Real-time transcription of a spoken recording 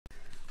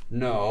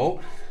No.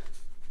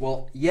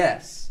 Well,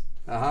 yes.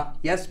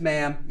 Yes,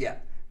 ma'am. Yeah.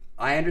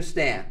 I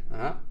understand.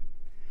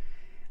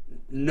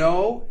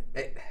 No.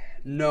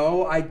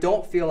 No, I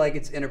don't feel like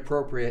it's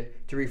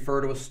inappropriate to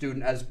refer to a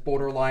student as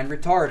borderline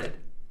retarded.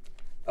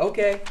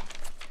 Okay.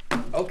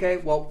 Okay,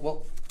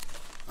 well.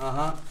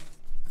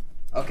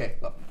 Okay,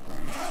 look.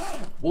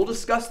 We'll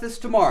discuss this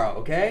tomorrow,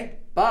 okay?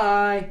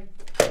 Bye.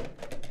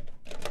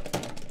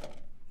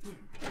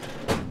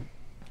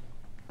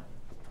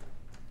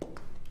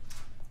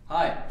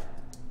 Hi.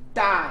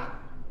 Die.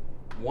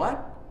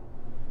 What?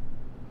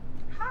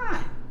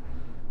 Hi.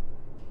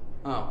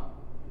 Oh,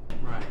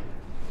 right.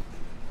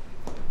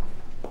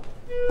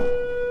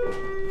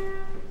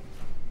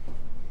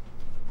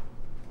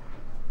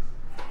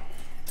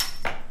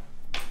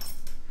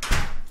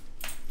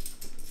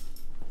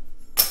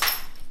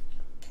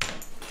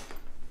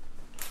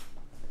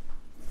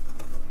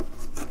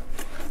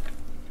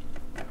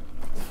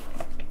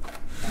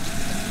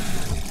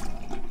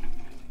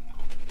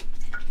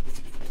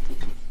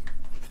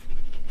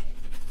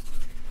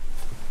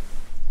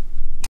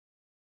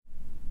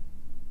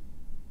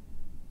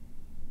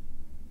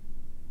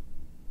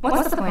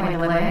 What's the point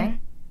of living?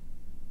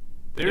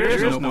 There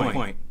is no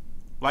point.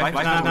 Life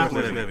is not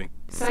worth living.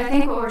 So I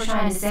think what we're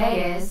trying to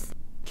say is...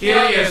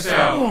 Kill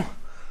yourself!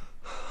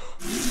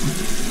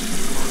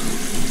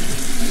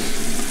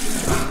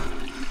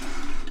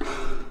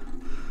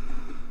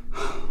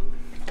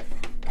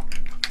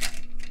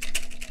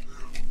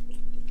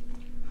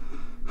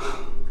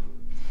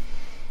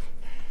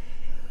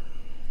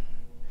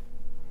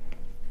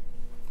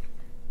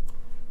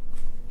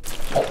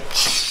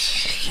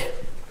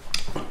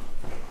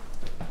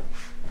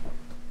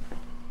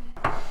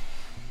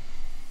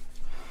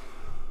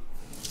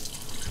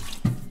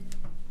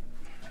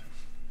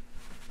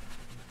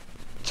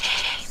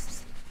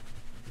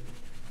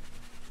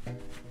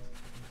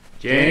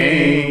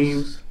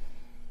 James.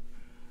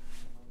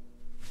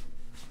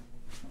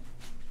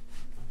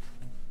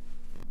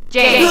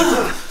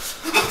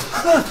 James!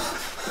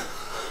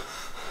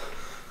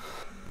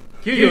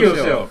 Kill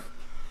yourself.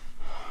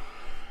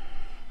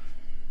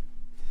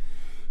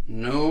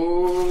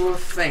 No,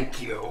 thank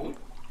you.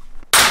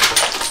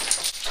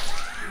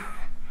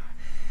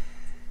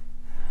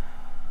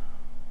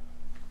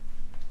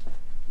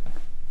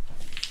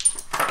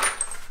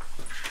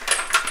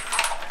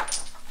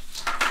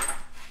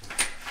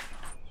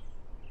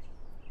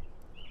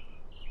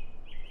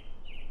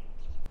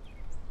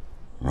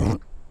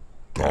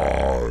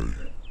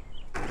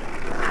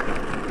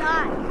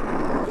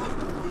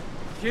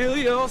 Kill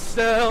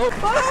yourself.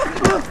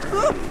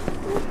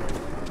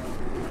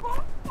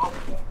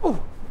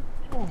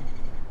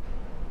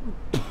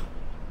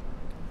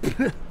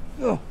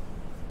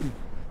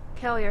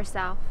 Kill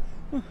yourself.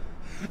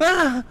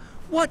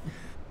 What?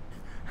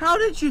 How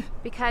did you...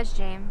 Because,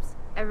 James,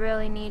 I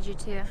really need you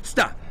to.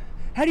 Stop.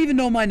 How do you even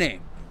know my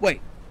name?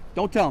 Wait,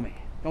 don't tell me.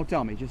 Don't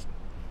tell me. Just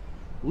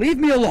leave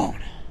me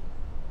alone.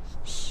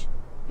 Shh.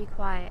 Be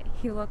quiet.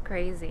 You look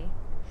crazy.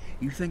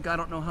 You think I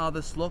don't know how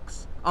this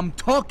looks? I'm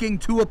talking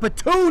to a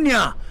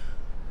petunia!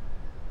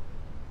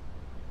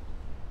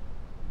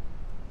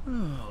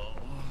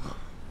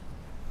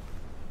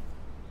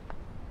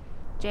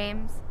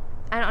 James,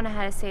 I don't know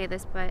how to say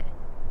this, but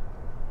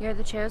you're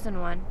the chosen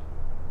one.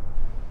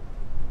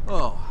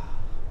 Oh,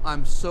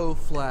 I'm so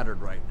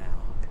flattered right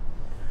now.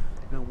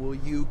 Now, will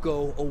you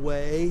go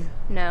away?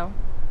 No.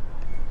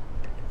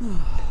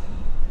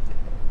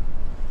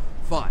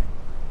 Fine.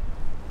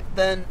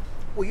 Then,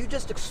 will you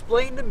just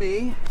explain to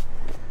me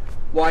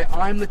why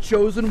I'm the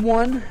chosen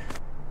one?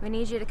 We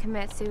need you to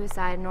commit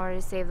suicide in order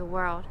to save the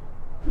world.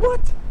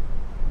 What?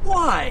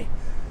 Why?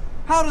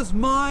 How does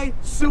my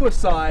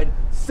suicide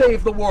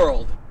save the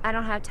world? I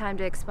don't have time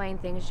to explain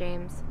things,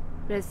 James,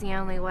 but it's the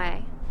only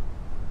way.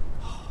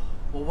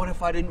 Well, what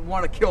if I didn't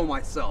want to kill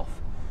myself?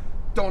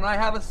 Don't I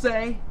have a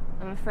say?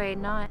 I'm afraid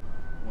not.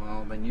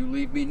 Well, then you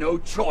leave me no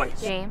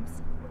choice.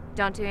 James,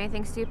 don't do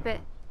anything stupid.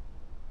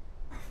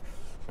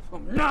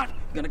 I'm not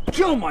gonna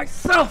kill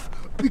myself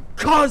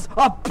because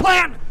a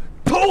plant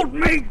told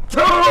me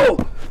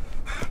to!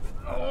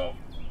 Oh.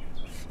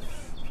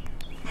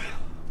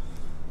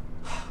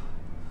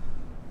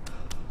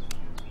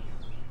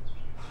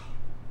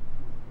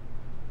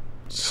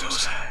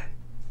 Suicide.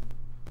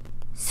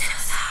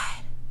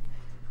 Suicide.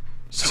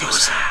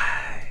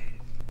 Suicide.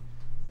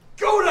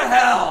 Go to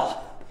hell!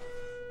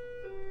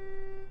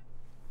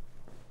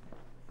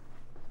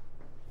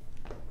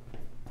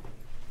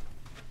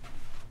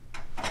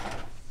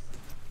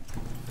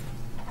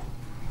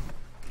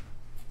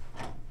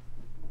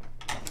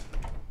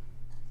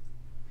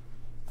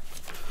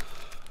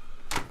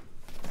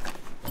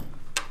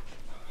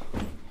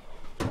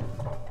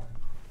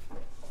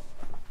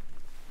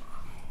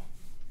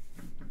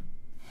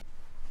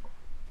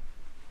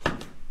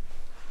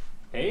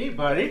 Hey,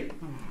 buddy.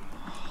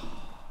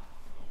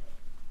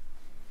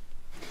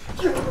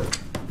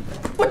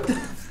 What the?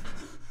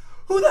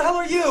 Who the hell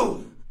are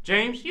you?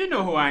 James, you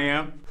know who I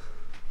am.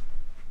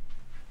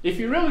 If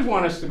you really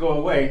want us to go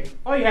away,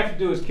 all you have to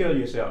do is kill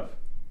yourself.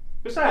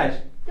 Besides,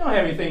 You don't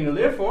have anything to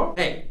live for.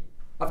 Hey,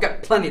 I've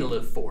got plenty to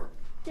live for.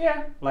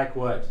 Yeah. Like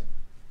what?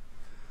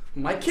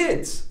 My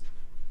kids.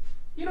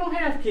 You don't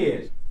have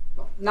kids.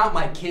 Not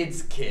my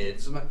kids'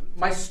 kids,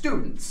 my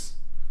students.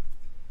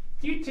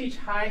 You teach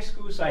high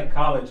school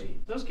psychology.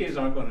 Those kids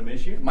aren't going to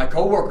miss you. My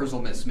coworkers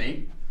will miss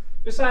me.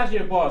 Besides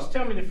your boss,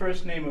 tell me the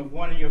first name of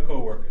one of your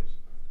coworkers.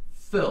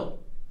 Phil.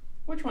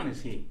 Which one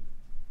is he?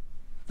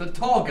 The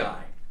tall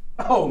guy.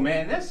 Oh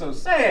man, that's so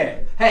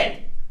sad.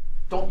 Hey,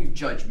 don't you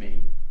judge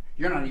me.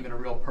 You're not even a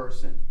real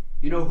person.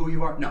 You know who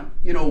you are? No.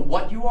 You know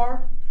what you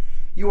are?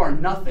 You are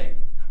nothing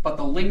but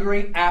the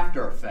lingering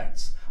after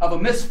effects of a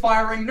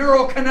misfiring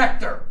neural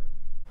connector.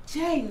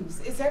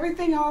 James, is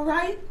everything all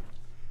right?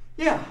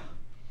 Yeah,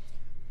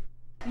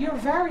 You're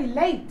very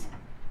late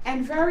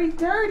and very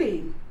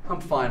dirty. I'm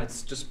fine.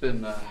 It's just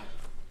been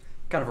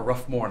kind of a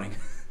rough morning.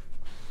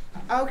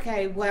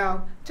 Okay,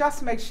 well,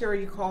 just make sure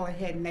you call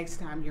ahead next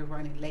time you're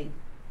running late.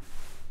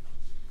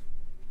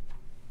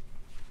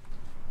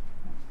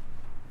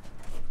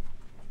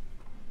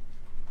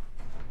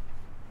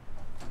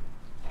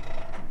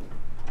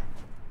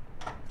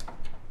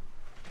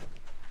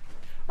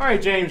 All right,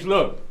 James,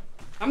 look.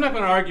 I'm not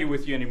going to argue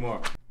with you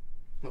anymore.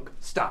 Look,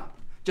 stop.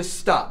 Just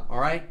stop, all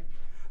right?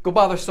 Go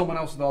bother someone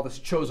else with all this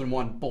chosen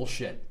one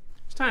bullshit.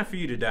 It's time for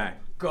you to die.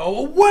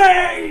 Go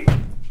away!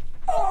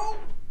 Oh.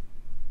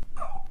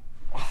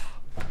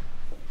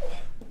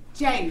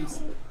 James,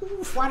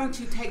 why don't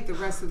you take the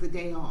rest of the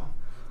day off?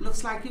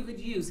 Looks like you could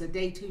use a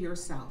day to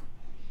yourself.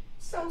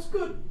 Sounds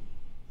good.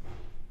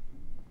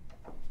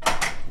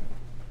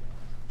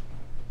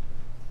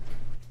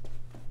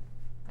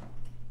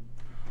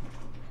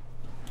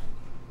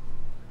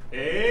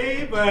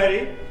 Hey,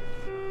 buddy.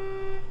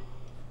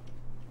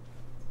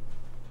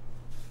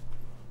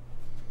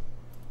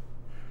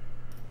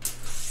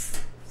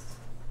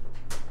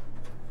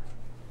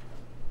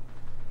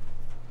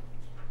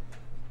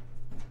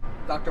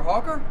 Dr.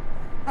 Hawker?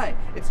 Hi,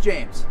 it's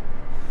James.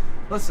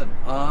 Listen,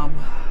 I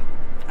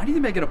need to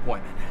make an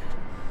appointment.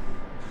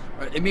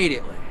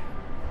 Immediately.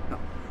 No,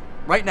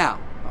 right now.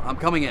 I'm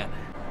coming in.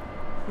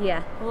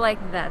 Yeah, like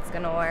that's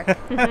gonna work.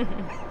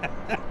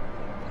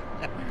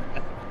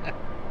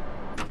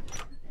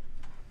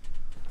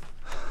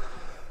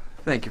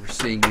 Thank you for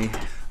seeing me.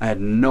 I had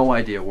no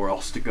idea where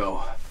else to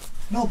go.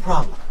 No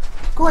problem.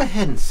 Go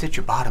ahead and sit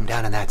your bottom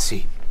down in that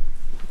seat.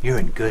 You're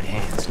in good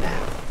hands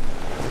now.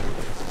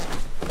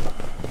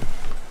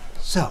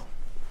 So,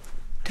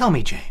 tell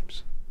me,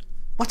 James,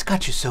 what's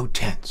got you so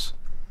tense?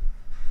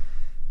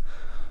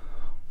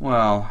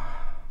 Well,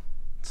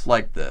 it's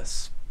like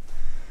this.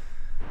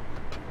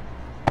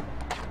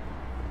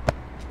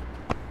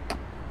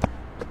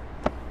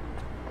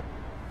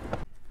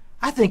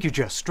 I think you're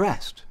just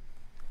stressed.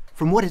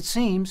 From what it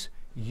seems,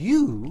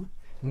 you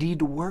need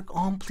to work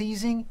on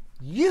pleasing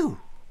you.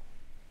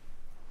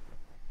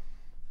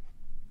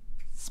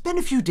 Spend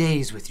a few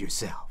days with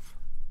yourself.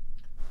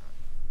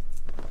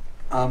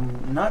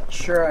 I'm not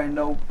sure I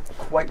know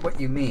quite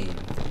what you mean.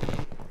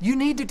 You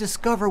need to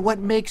discover what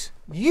makes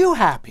you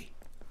happy.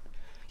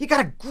 You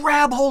gotta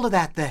grab hold of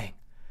that thing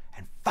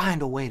and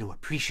find a way to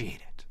appreciate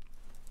it.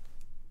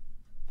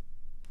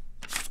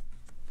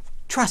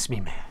 Trust me,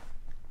 man.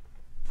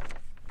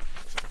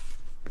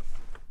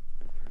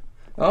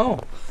 Oh.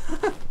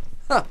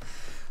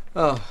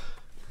 Oh.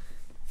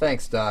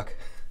 Thanks, Doc.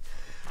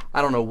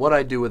 I don't know what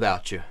I'd do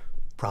without you.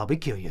 Probably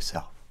kill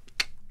yourself.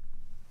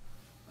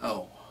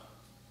 Oh.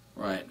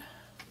 Right.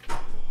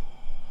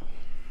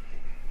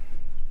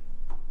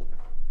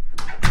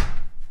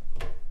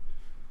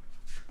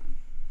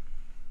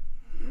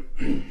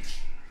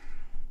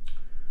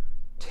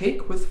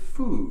 Take with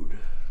food.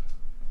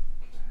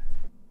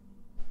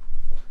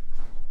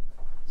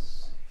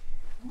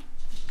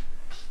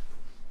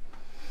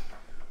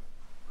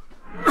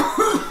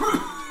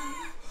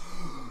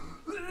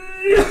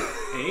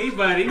 Hey,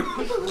 buddy.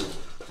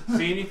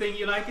 See anything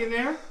you like in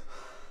there?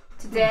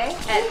 Today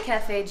at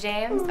Cafe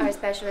James, our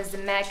special is the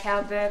Mad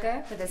Cow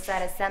Burger with a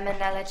side of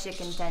salmonella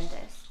chicken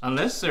tenders.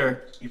 Unless,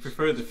 sir, you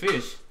prefer the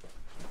fish.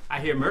 I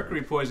hear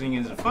mercury poisoning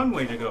is a fun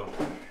way to go.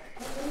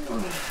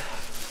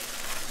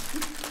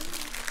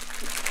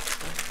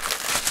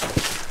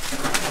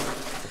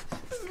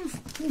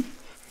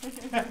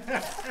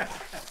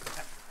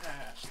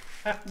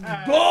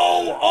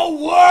 Go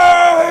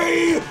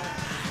away!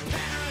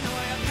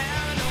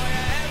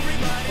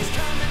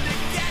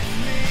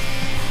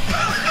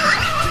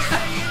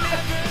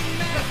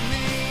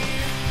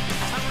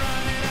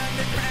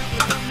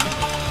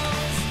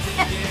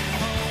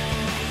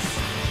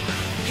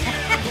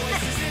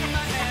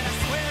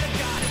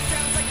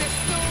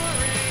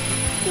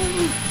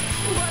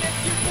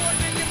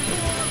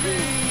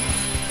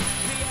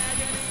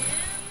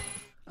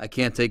 I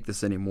can't take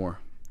this anymore.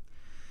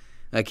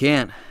 I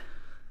can't.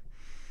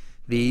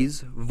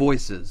 These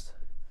voices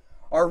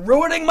are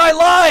ruining my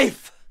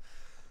life!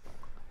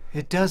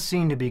 It does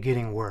seem to be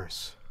getting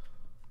worse.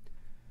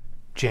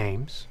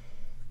 James,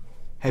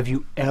 have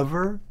you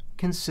ever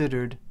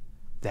considered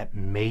that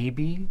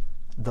maybe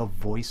the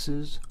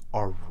voices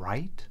are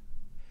right?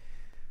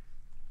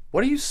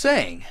 What are you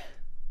saying?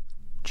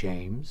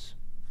 James,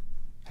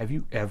 have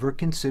you ever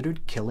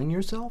considered killing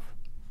yourself?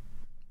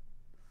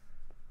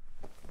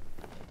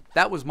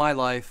 That was my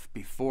life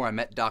before I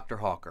met Dr.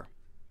 Hawker.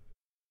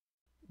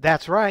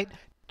 That's right.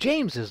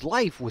 James's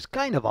life was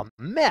kind of a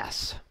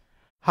mess.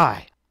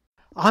 Hi,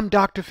 I'm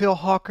Dr. Phil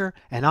Hawker,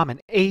 and I'm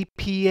an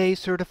APA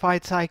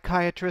certified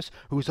psychiatrist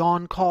who's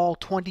on call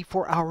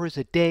 24 hours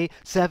a day,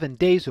 7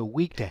 days a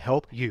week to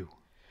help you.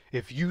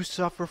 If you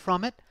suffer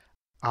from it,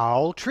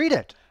 I'll treat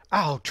it.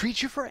 I'll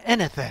treat you for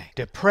anything.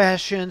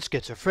 Depression,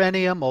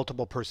 schizophrenia,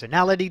 multiple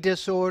personality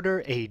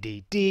disorder,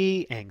 ADD,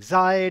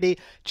 anxiety,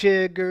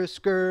 chigger,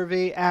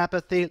 scurvy,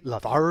 apathy,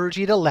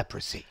 lethargy to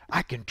leprosy.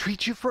 I can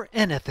treat you for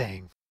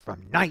anything,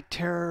 from night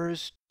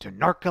terrors to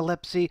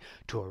narcolepsy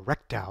to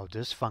erectile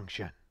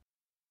dysfunction.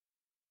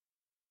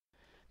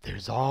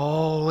 There's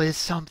always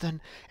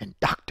something in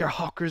Dr.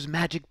 Hawker's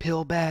magic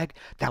pill bag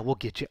that will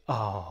get you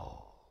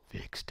all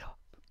fixed up.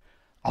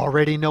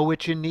 Already know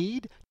what you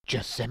need?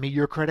 Just send me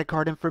your credit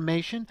card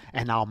information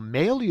and I'll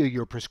mail you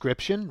your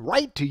prescription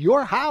right to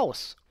your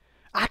house.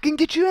 I can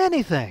get you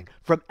anything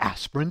from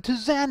aspirin to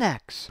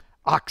Xanax,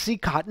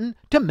 Oxycontin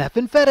to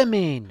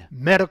methamphetamine,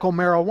 medical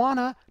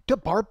marijuana to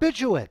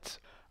barbiturates,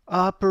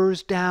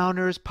 uppers,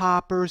 downers,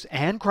 poppers,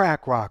 and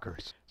crack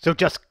rockers. So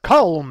just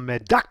call me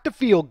Dr.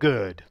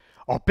 Feelgood.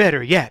 Or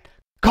better yet,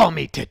 call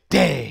me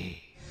today.